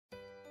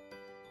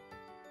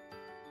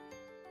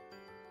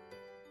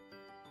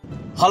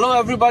Hello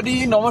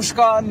everybody,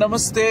 Namaskar,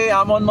 Namaste.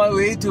 I'm on my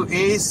way to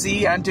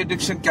AAC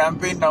Anti-Addiction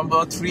Campaign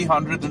number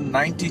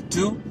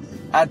 392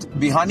 at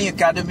Bihani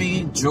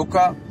Academy,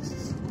 JOKA.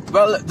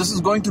 Well, this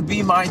is going to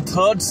be my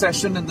third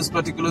session in this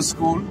particular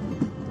school.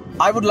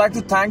 I would like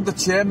to thank the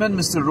chairman,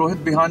 Mr.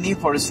 ROHIT Bihani,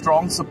 for his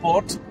strong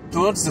support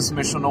towards this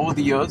mission over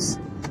the years.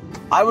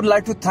 I would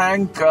like to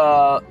thank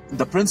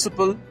the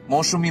principal,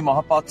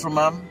 MOHAPATRA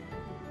ma'am.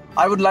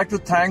 I would like to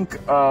thank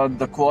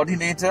the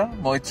coordinator,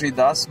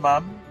 Maitreyi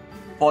ma'am,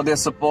 for their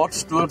support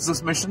towards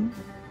this mission.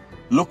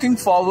 Looking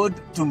forward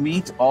to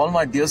meet all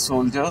my dear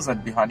soldiers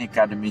at Bihani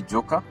Academy,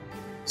 JOKA.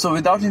 So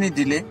without any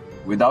delay,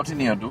 without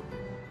any ado,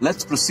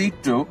 let's proceed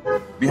to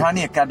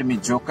Bihani Academy,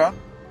 JOKA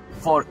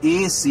for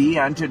AAC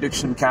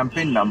Anti-Addiction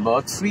Campaign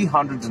number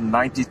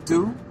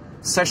 392,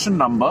 session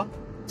number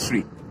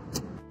 3.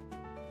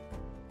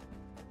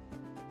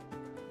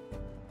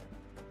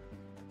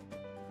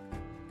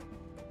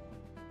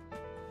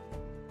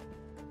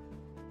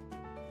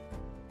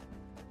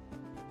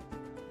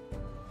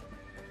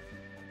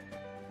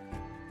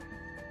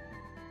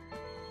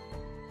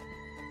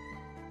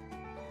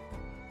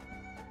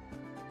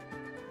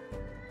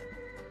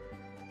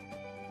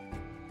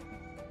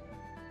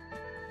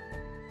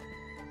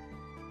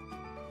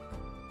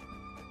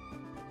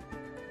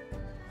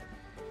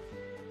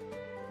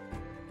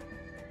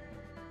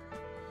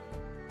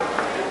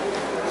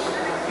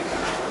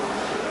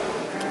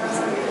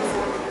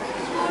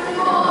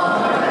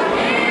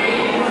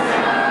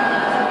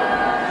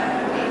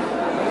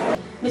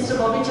 Mr.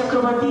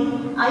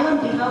 Chakraborty, I on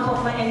behalf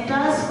of my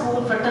entire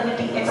school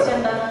fraternity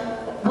extend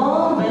a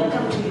warm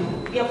welcome to you.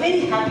 We are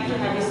very happy to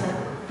have you, sir.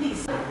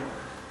 Please,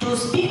 to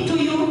speak to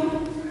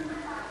you,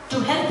 to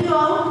help you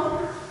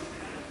out,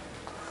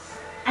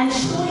 and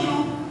show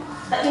you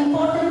the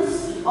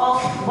importance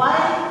of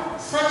why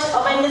such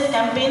awareness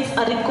campaigns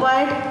are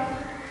required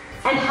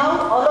and how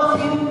all of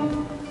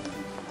you,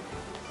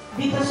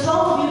 with a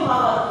strong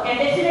willpower, can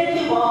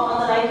definitely walk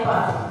on the right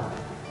path.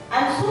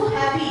 I am so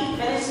happy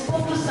when I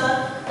spoke to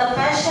sir, the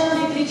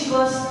passion with which he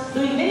was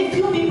doing. Very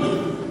few people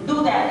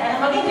do that,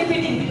 and I am again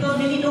repeating because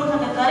many don't have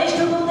the courage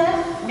to do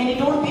that, many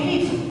don't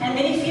believe, and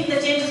many feel the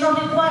change is not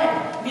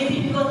required.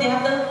 Maybe because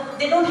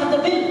they don't have the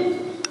will.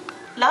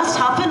 Last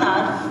half an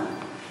hour,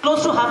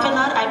 close to half an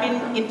hour, I've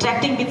been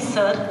interacting with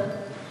sir.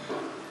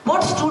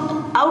 What stood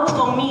out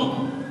for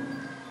me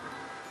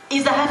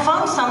is I have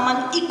found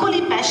someone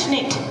equally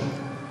passionate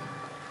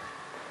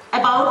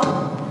about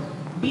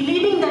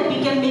believing that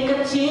we can make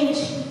a change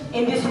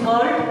in this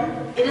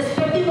world,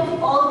 irrespective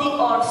of all the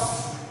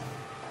odds.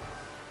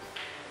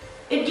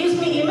 It gives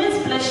me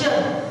immense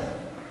pleasure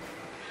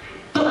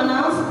to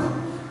announce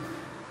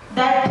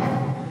that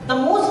the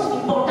most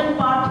important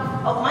part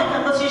of my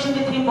conversation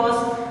with him was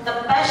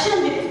the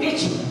passion with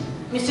which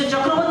Mr.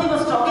 Chakraborty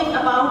was talking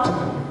about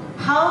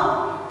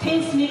how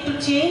things need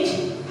to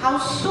change, how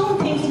soon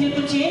things need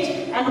to change,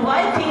 and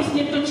why things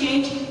need to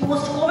change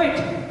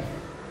post-COVID.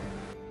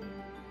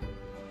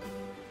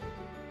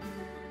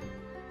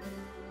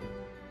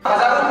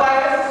 हजारों उपाय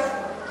है,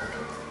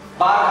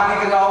 बाहर खाने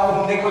के जाओ,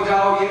 घूमने को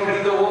जाओ, ये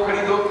खरीदो, वो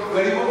खरीदो,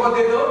 गरीबों को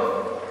दे दो.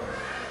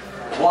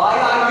 Why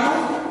are you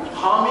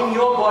harming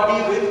your body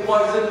with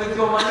poison with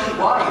your money?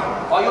 Why?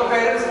 Or your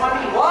parents'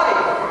 money? Why?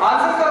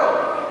 Answer करो.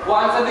 वो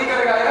आंसर नहीं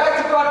करेगा. यार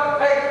चुप कर.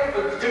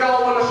 जितना वो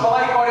बोलो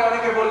सवाई करे होने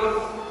के बोलो.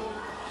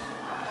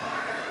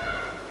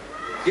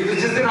 ये तो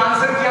जिस दिन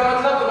आंसर किया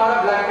मतलब तुम्हारा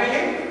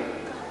ब्लैकमेलिंग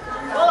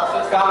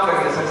काम कर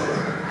गया सक्सेस.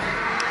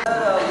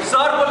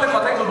 सर बोलने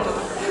पता है क्यों?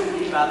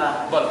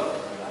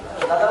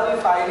 Dada, we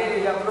find it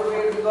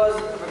inappropriate because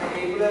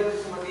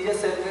teacher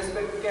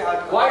self-respect ke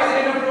hurt. Why is it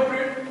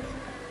inappropriate?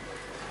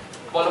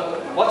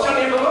 What's your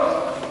name, Baba?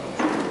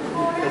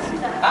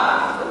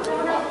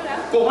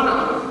 Kohana,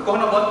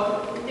 what?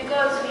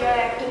 Because we are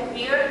acting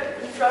weird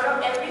in front of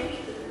every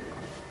people.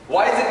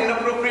 Why is it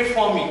inappropriate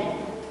for me?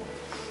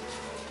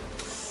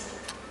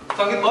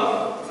 Sangeet, what?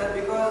 Sir,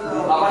 because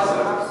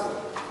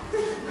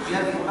we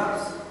have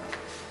collapsed.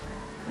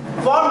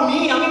 For me,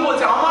 I mean,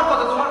 बोलते हैं हमारे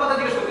पता तुम्हारे पता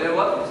जिस होते हैं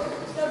what?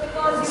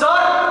 Sir.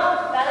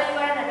 Dada, you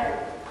are an adult.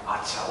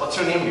 अच्छा, what's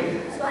your name here?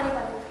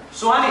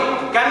 Suhani.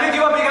 Can we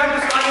give a big hand to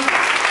Suhani?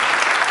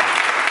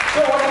 So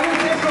what do you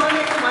say,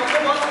 Suhani, to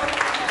Michael? I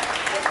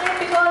said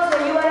because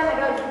you are an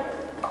adult.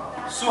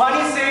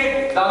 Suhani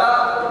said, Dada,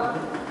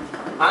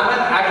 I'm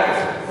an adult.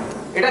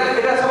 It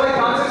has somebody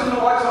answers to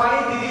know what Suhani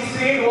Didi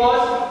said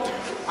was,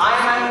 I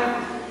am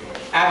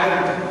an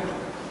adult.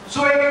 So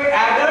एक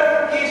adult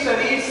के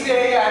शरीर से,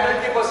 adult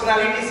की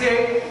personality से,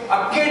 a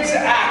kid's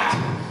act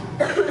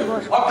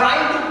or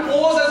trying to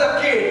pose as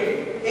a kid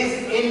is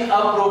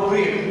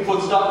inappropriate. Full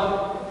stop.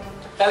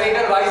 पहले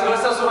इधर vice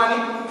versa सुहानी,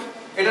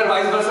 इधर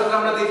vice versa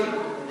करना देखिए.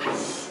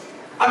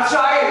 A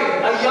child,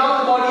 a young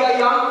body, a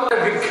young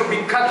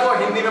विख्यात को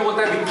हिंदी में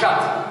बोलते हैं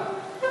विख्यात.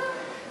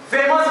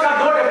 Famous का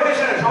दो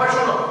definition है, शॉर्ट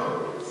सुनो.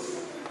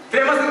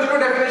 Famous की दो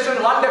definition.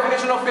 One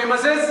definition of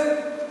famous is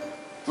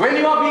when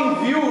you are being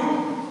viewed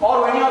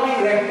or when you are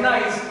being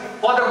recognized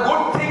for the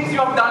good things you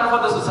have done for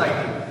the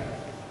society.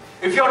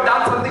 If you have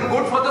done something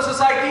good for the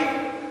society,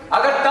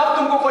 अगर तब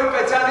तुमको कोई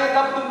पहचाने,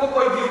 तब तुमको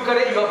कोई view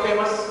करे, you are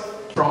famous.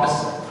 Promise?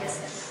 Yes,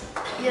 yes.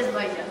 Yes,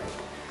 Bhaiya.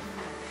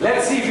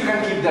 Let's see if you can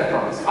keep that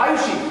promise.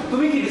 Ayushi,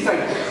 तुम्ही की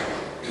decide करो.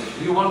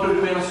 You want to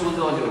remain a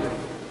soldier all your life?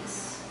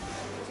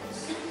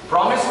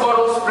 Promise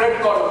करो, spread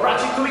करो.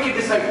 प्राची तुम्ही की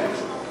decide करो.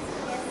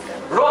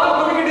 रोहन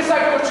तुम्ही की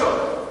decide करो.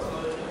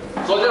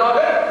 Soldier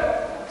হবে?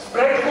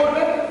 Spread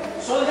করবে.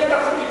 Soldier টা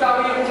খুব কিতাব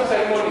নিয়ে কিছু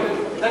ceremony.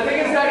 The thing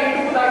is that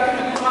এইটুকু দায়িত্ব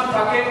যদি তোমার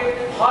থাকে,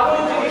 ভালো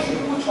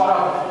জিনিসটুকু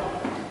ছড়াও.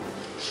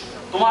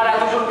 তোমার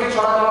একজনকে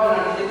ছড়াতে হবে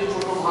না, নিজেদের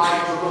ছোট ভাই,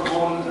 ছোট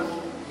বোন,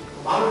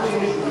 ভালো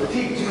জিনিসগুলো,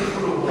 ঠিক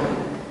জিনিসগুলো বলো।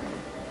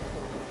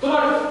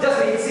 তোমার জাস্ট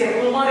এইচসিএফ,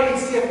 তোমার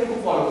এইচসিএফ को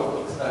फॉलो करो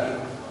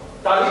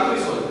ताली कोई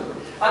सोच।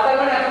 आता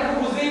मैंने आपको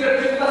बुझने की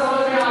प्रक्रिया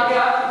समझ में आ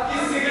गया कि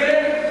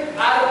सिगरेट,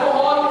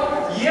 अल्कोहल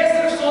ये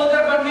सिर्फ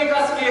सोल्जर बनने का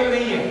स्केल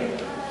नहीं है।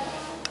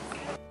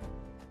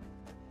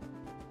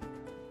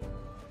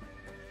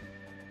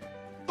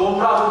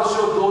 তোমরা হচ্ছে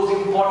those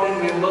important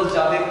members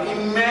যাদের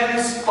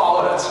immense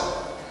power আছে।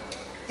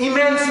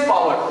 Immense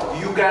power.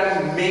 You can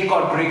make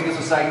or break the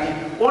society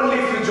only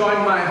if you join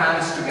my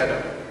hands together.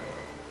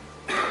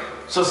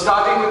 So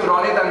starting with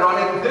Ranit, and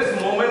Ranit, this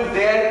moment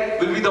there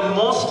will be the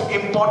most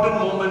important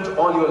moment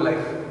all your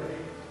life.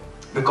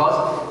 Because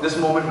this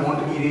moment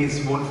won't erase,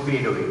 won't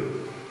fade away.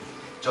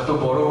 Jato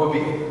boro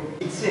hobi,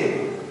 itse,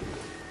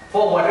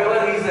 for whatever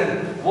reason,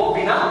 wo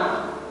bina.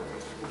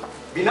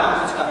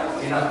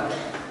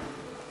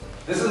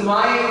 This is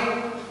my,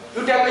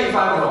 you tell me if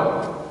I'm wrong.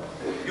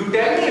 You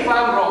tell me if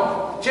I'm wrong.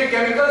 Check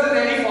chemicals in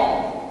any form.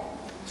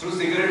 Through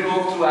cigarette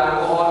work, through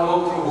alcohol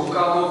work, through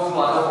hookah work,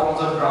 through other forms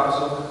of drugs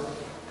work.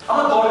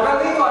 আমার দরকার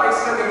নেই তো আর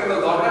extra chemical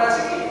দরকার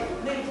আছে কি?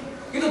 নেই।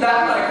 কিন্তু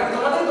দেখো না, এখানে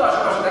তোমাদের তো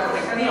আশেপাশে দেখো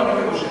এখানেই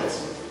অনেকে বসে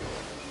আছে।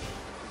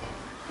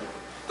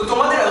 তো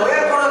তোমাদের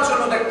অ্যাওয়্যার করার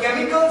জন্য that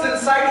chemicals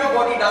inside your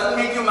body doesn't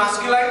make you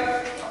masculine.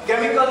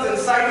 Chemicals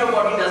inside your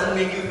body doesn't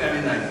make you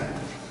feminine.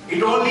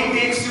 It only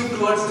takes you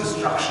towards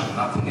destruction,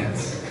 nothing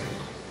else.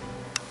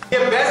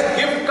 The best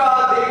gift का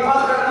देखभाल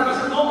करना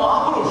किसी दो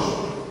महापुरुष.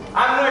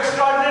 I'm no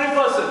extraordinary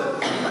person.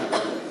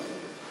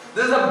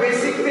 This is a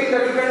basic thing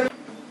that you can.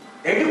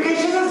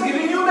 Education is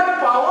giving you that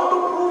power to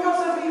prove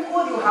yourself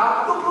equal. You have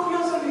to prove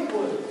yourself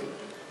equal.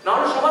 Now,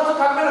 সমাজ তো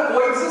থাকবে না,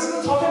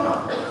 coexistence হবে না.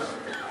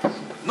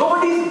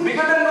 Nobody is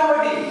bigger than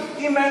nobody.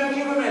 He men,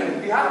 he women.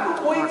 We have to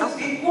coexist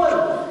equal.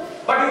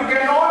 But you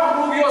cannot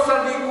prove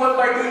yourself equal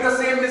by doing the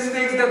same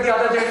mistakes that the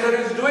other gender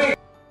is doing.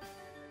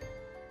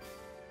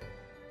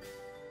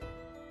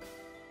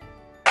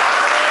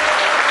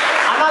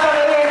 Another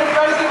very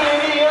enterprising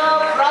lady here,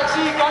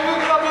 Prachi. Can you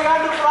give a big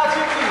hand to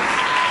Prachi, please?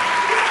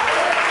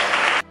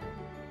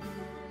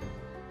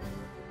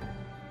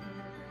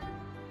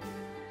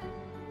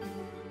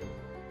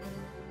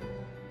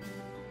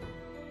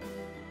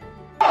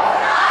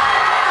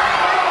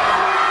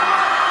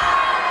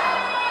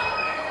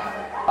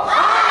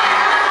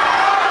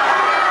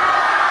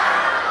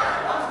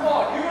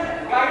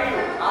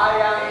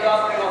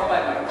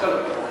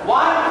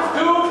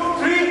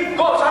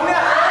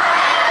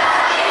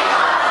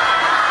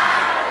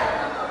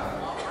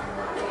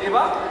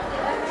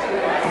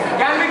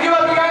 Can we give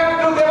a big hand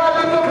to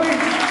Devalinda,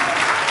 please?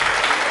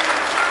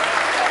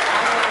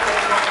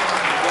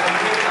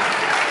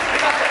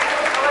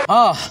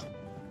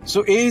 So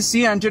AAC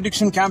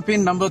Anti-Addiction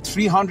Campaign number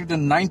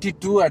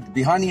 392 at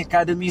Bihani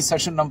Academy,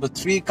 session number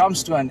 3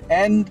 comes to an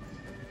end.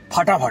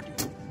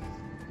 Phataphati.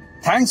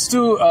 Thanks to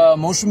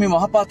MOHAPATRA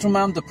MOHAPATRA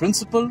ma'am, the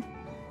principal,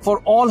 for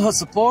all her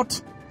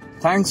support.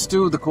 Thanks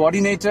to the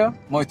coordinator,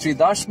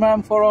 Maitreyeee ma'am,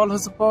 for all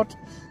her support.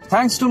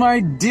 Thanks to my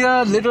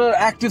dear little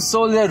active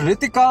soldier,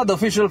 RITHIKA, the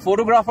official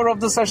photographer of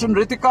the session.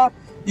 RITHIKA,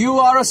 you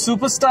are a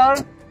superstar.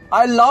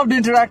 I loved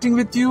interacting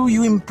with you.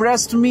 You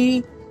impressed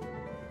me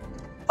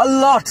a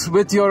lot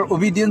with your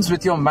obedience,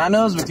 with your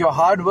manners, with your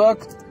hard work.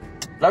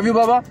 Love you,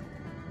 Baba.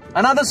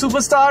 Another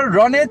superstar,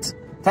 Ranit.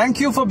 Thank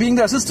you for being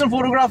the assistant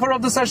photographer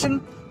of the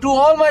session. To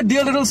all my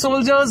dear little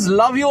soldiers,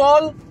 love you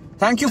all.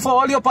 Thank you for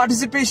all your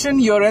participation,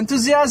 your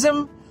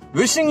enthusiasm.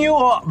 Wishing you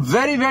a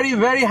very, very,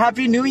 very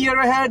happy New Year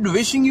ahead.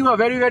 Wishing you a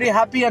very, very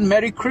happy and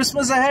Merry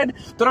Christmas ahead.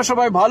 Tora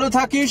shobai bhalo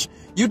thakish.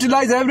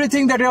 Utilize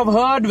everything that you have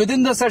heard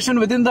within the session,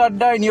 within the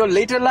adda in your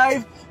later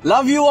life.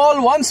 Love you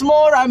all once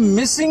more. I'm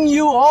missing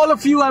you, all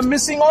of you. I'm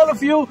missing all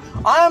of you.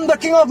 I am the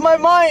king of my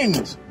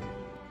mind.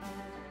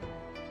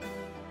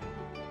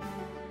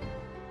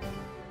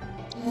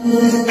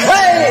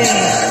 Hey!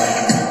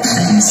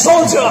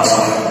 Soldier!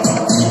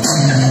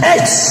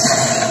 X!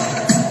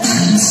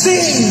 C!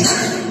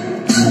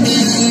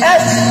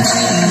 F!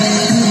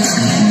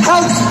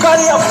 Health,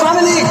 career,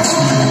 family.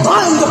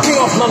 I'm the king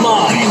of my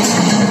mind.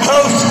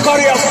 Health,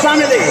 career,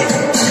 family.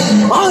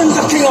 I'm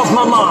the king of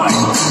my mind.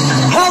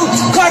 Health,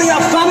 career,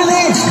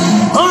 family.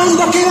 I'm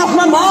the king of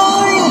my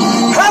mind.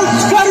 Health,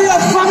 career,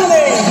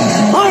 family.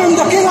 I'm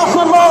the king of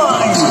my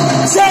mind.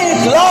 Say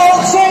it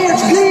loud, say it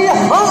clear.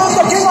 I'm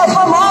the king of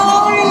my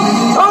mind.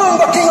 I'm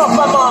the king of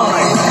my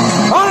mind.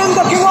 I'm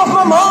the king of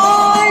my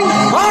mind.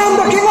 I'm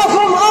the king of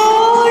my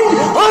mind.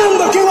 I'm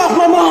the king of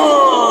my mind.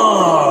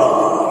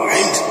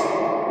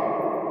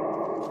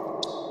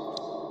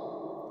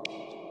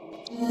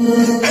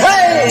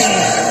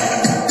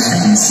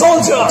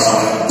 soldier.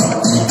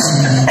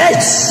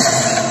 H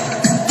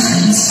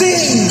C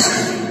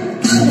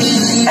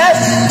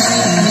F.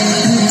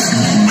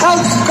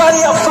 Health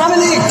career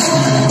family.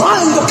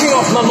 I'm the king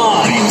of my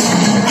mind.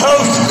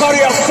 Health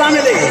career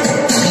family.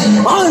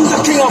 I'm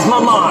the king of my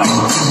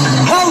mind.